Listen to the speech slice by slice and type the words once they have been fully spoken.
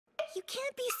You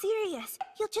can't be serious.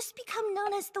 You'll just become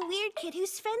known as the weird kid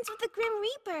who's friends with the Grim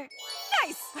Reaper.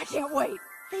 Nice! I can't wait.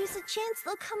 There's a chance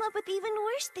they'll come up with even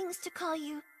worse things to call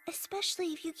you. Especially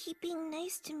if you keep being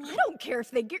nice to me. I don't care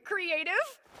if they get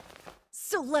creative.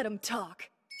 So let them talk.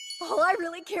 All I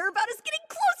really care about is getting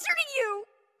closer to you!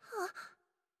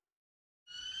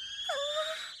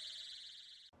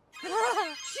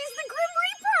 She's the Grim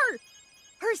Reaper!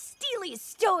 Her steely,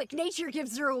 stoic nature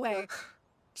gives her away.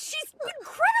 She's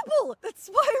incredible! That's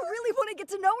why I really want to get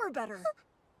to know her better.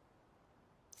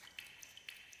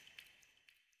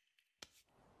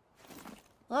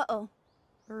 Uh-oh.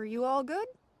 Are you all good?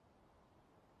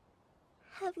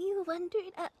 Have you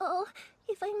wondered at all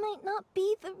if I might not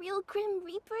be the real Grim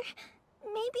Reaper?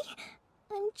 Maybe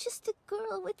I'm just a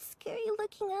girl with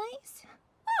scary-looking eyes?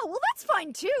 Oh, well that's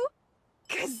fine too.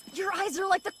 'Cause your eyes are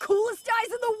like the coolest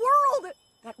eyes in the world!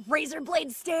 That razor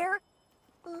blade stare.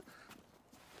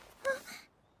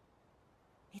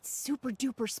 It's super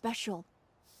duper special.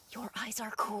 Your eyes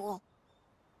are cool.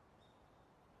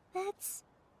 That's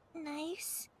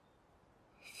nice.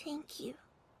 Thank you.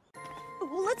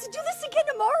 Let's do this again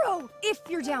tomorrow! If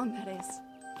you're down, that is.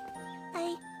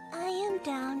 I am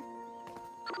down.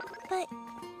 But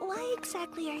why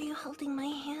exactly are you holding my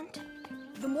hand?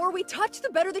 The more we touch, the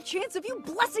better the chance of you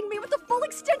blessing me with the full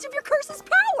extent of your curse's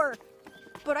power!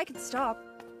 But I can stop,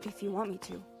 if you want me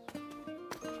to.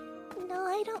 No,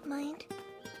 I don't mind.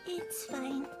 It's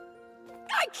fine.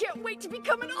 I can't wait to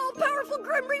become an all-powerful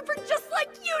Grim Reaper just like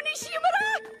you,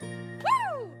 Nishimura!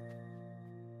 Woo!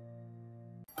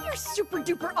 You're super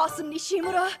duper awesome,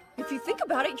 Nishimura! If you think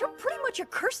about it, you're pretty much a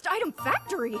cursed item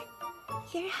factory.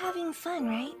 You're having fun,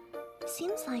 right?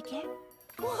 Seems like it.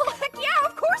 Well, heck yeah,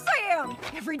 of course I am!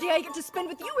 Every day I get to spend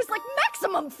with you is like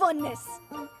maximum funness!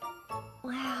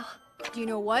 Wow. Do you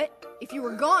know what? If you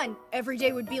were gone, every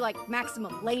day would be like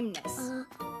maximum lameness.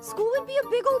 School would be a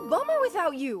big old bummer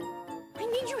without you. I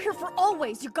need you here for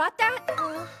always, you got that?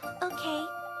 Okay.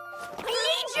 I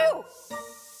need you!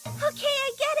 Okay,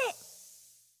 I get it!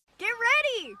 Get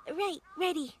ready! Right,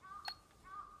 ready.